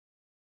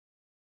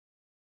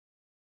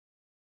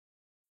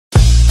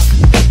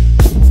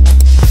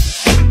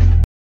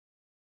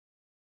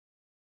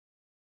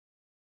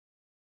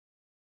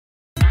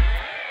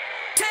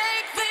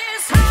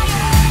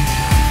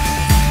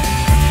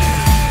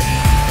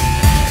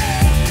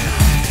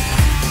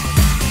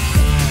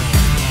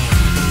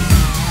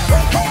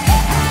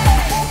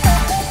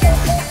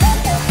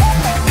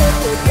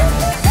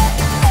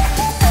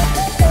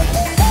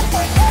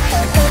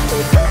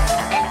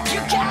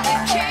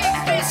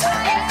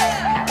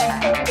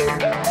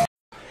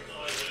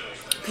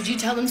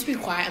tell them to be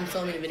quiet? I'm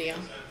filming a video.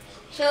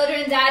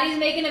 Children, Daddy's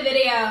making a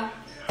video.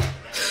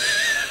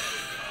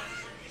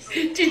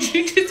 Did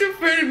you just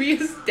refer to me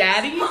as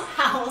Daddy?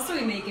 How else are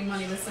we making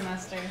money this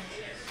semester?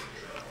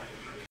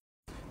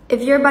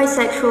 If you're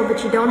bisexual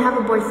but you don't have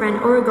a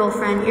boyfriend or a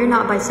girlfriend, you're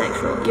not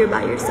bisexual, you're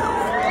by yourself.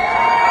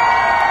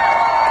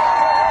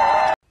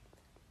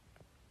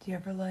 Do you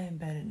ever lie in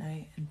bed at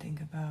night and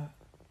think about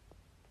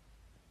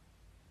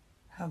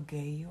how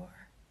gay you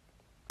are?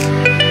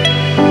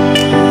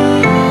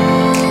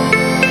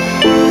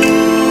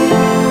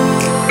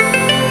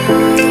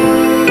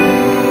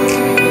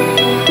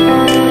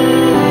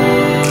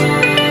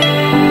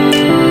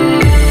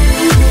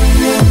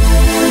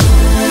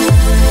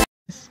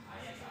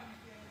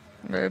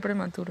 Bebé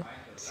prematuro.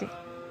 Sí.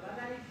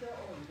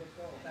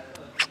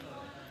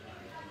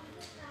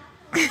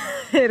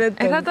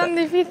 Era tan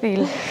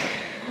difícil.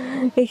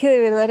 Es que de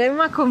verdad es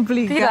más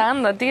complicado. Tira,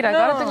 anda, tira, que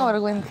No. ahora tengo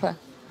vergüenza.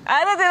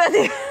 Ahora te da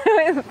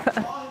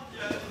vergüenza.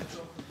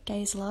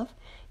 Gay is love,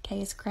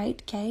 gay is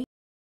great, gay.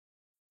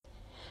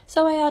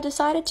 So I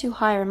decided to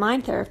hire a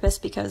mind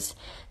therapist because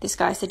this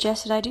guy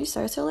suggested I do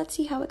so let's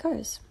see how it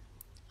goes.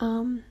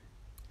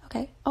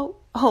 Okay. Oh,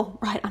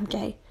 right, I'm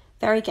gay.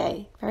 Very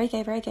gay, very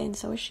gay, very gay, and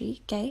so is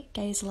she. Gay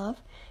is love,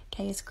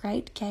 gay is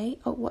great, gay.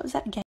 Oh, what was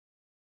that? Gay.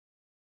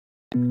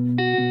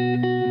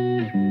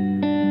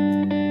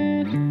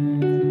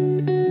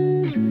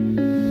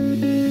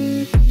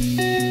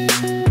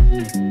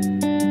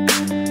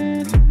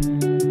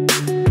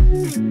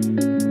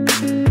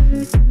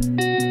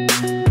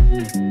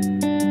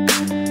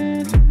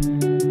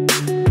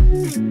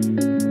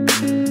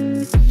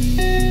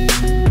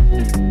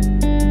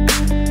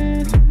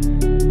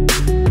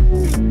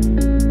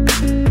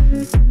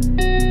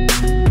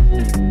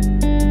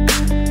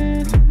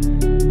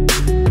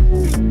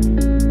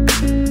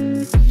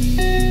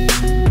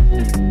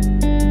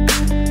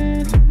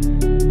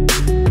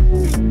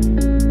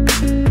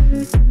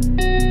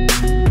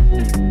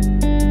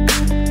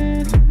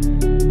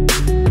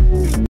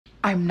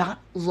 I'm not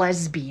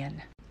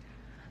lesbian.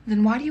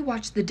 Then why do you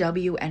watch the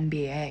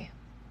WNBA?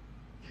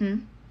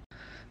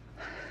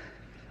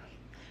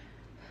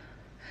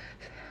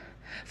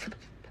 For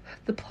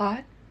the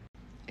plot?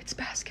 It's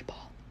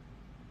basketball.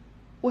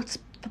 What's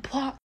the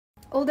plot?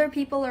 Older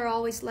people are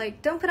always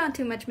like, don't put on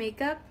too much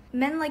makeup.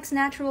 Men likes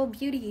natural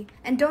beauty.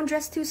 And don't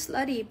dress too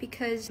slutty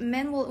because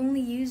men will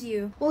only use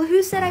you. Well,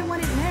 who said I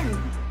wanted men?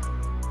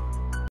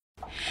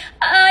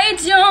 I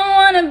don't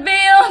wanna be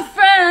your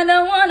friend,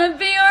 I wanna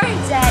be your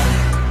daddy.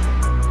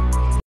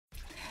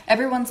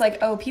 Everyone's like,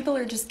 oh, people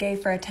are just gay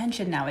for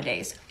attention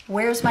nowadays.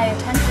 Where's my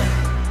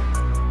attention?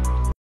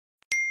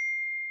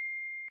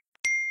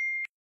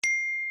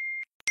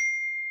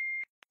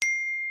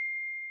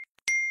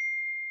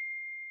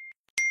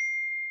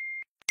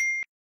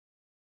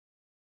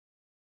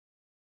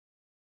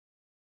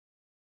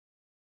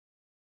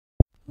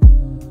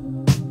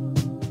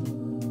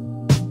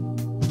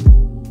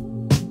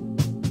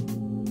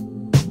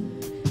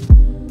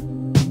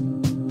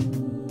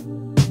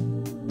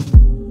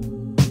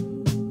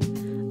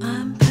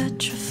 I'm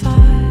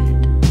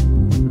petrified,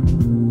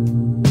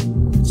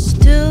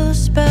 still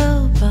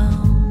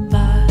spellbound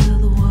by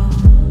the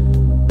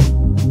world,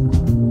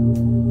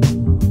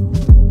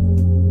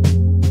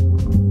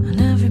 and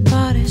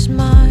everybody's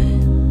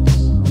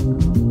minds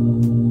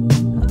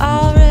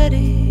are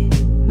already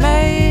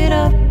made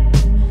up.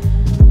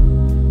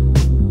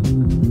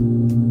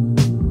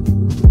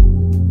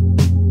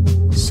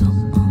 So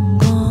I'm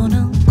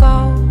gonna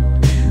go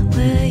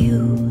where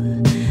you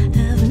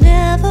have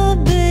never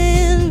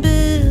been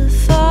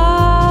before,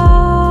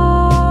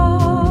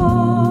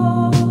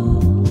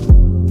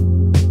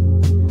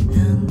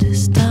 and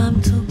it's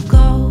time to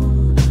go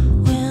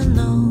where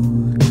no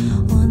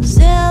one's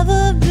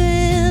ever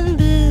been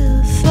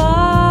before.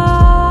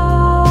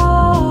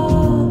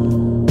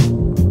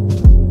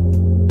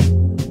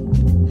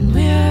 And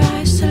we're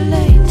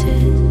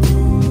isolated,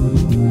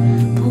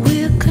 but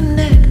we're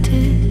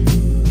connected,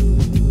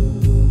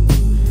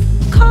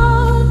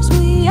 'cause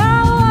we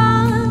are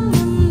one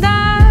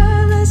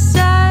under the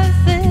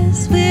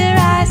surface. We're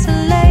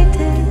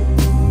isolated,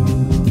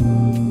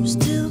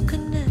 still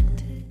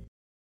connected.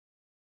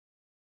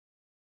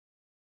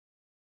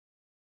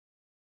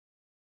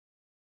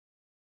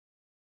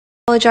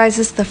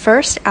 Apologizes the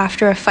first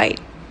after a fight.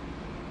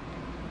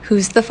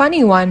 Who's the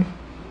funny one?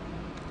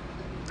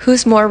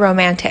 Who's more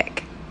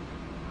romantic?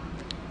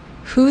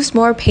 Who's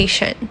more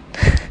patient?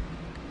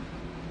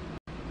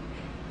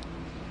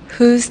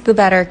 Who's the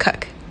better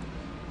cook?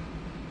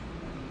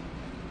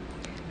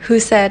 Who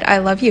said I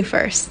love you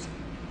first?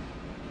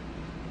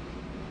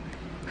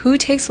 Who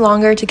takes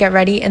longer to get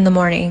ready in the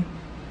morning?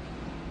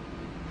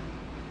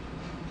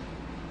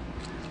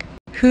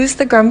 Who's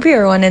the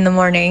grumpier one in the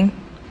morning?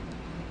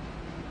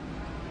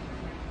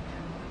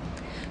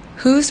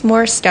 Who's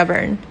more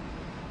stubborn?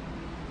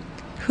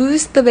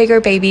 Who's the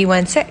bigger baby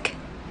when sick?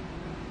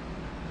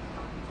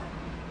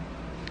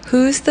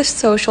 Who's the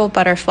social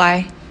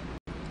butterfly?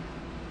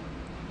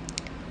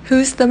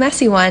 Who's the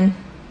messy one?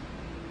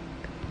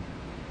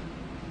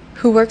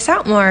 Who works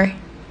out more?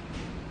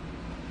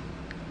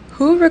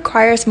 Who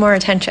requires more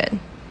attention?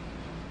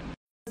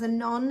 As a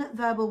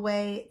non-verbal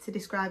way to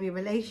describe your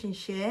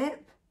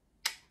relationship,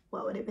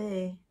 what would it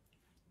be?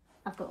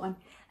 I've got one.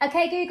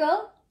 Okay,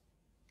 Google,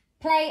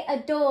 play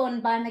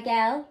Adorn by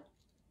Miguel.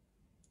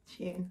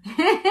 Tune.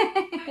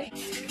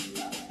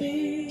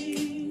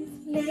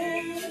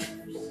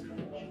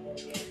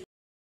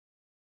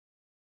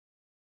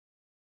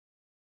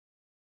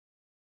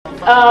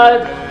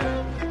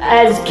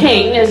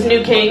 As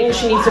new king,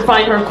 she needs to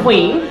find her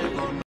queen.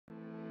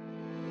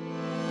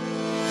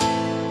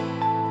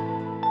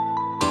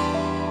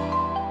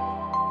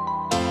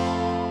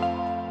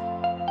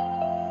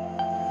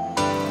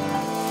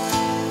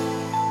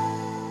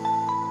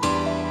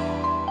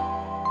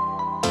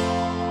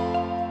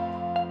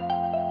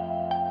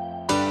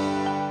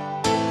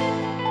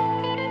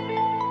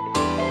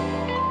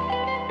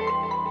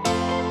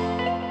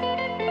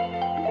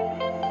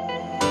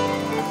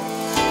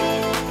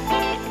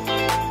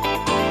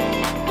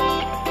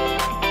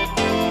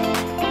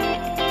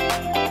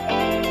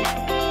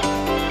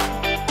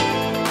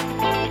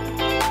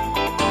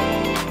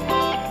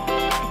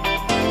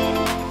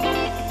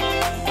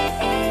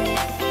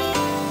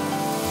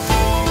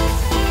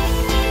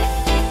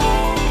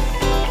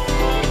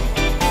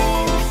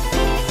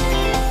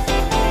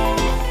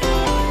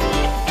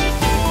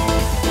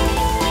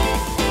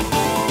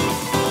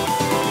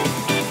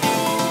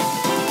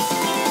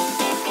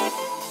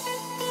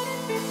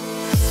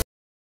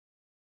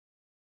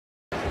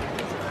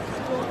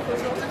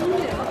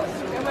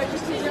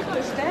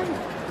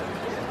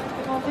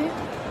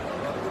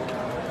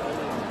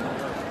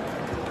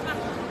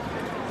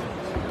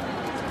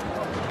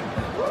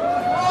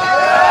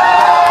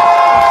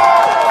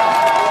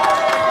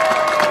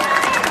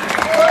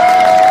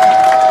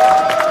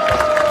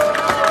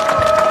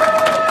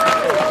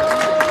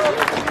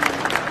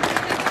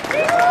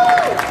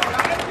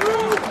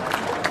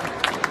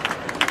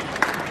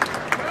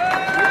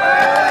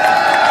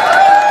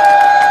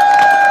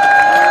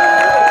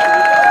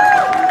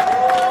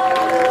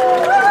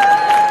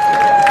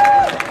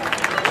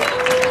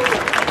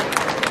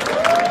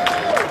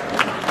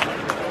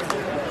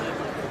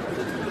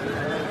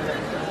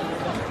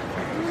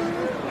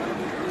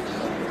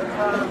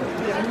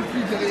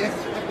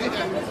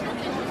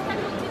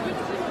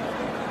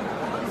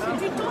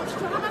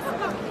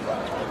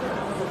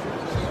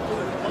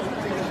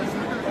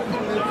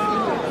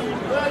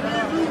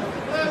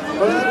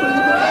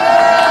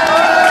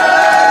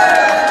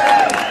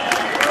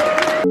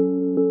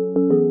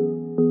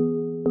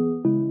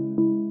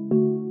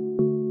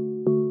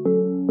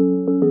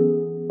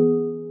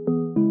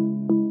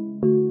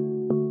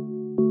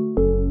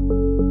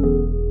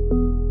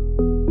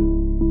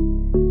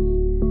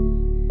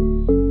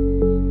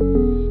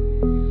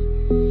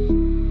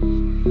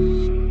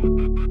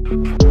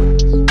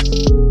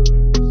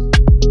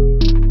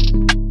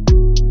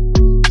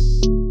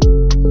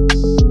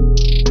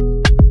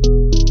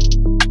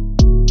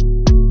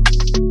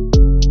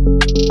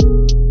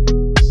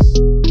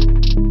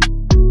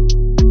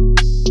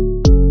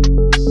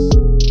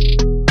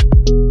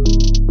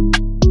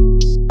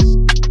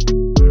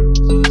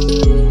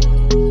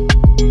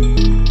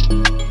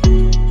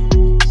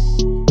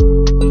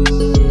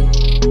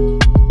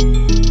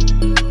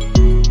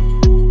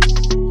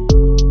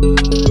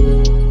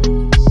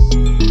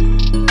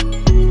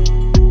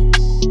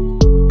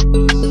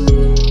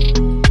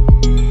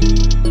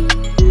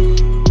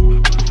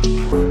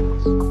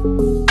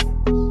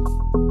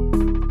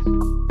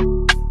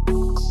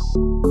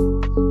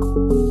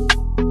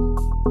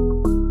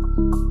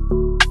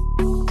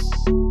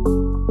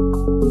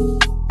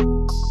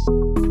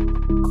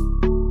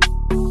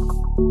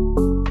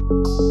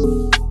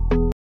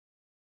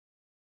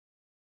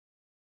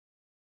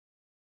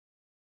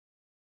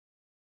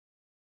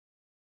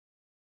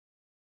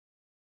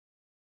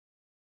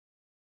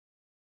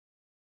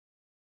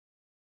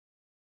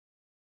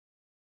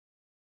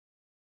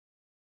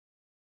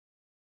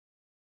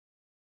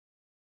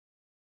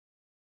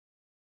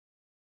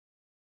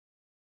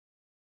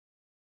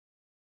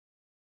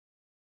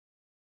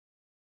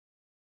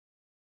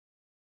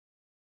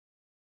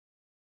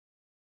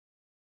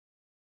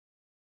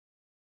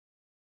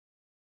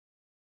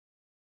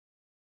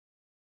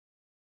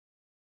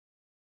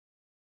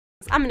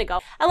 I'm gonna go.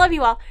 I love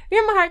you all.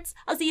 You're in my hearts.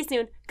 I'll see you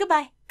soon.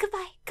 Goodbye.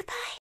 Goodbye.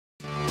 Goodbye.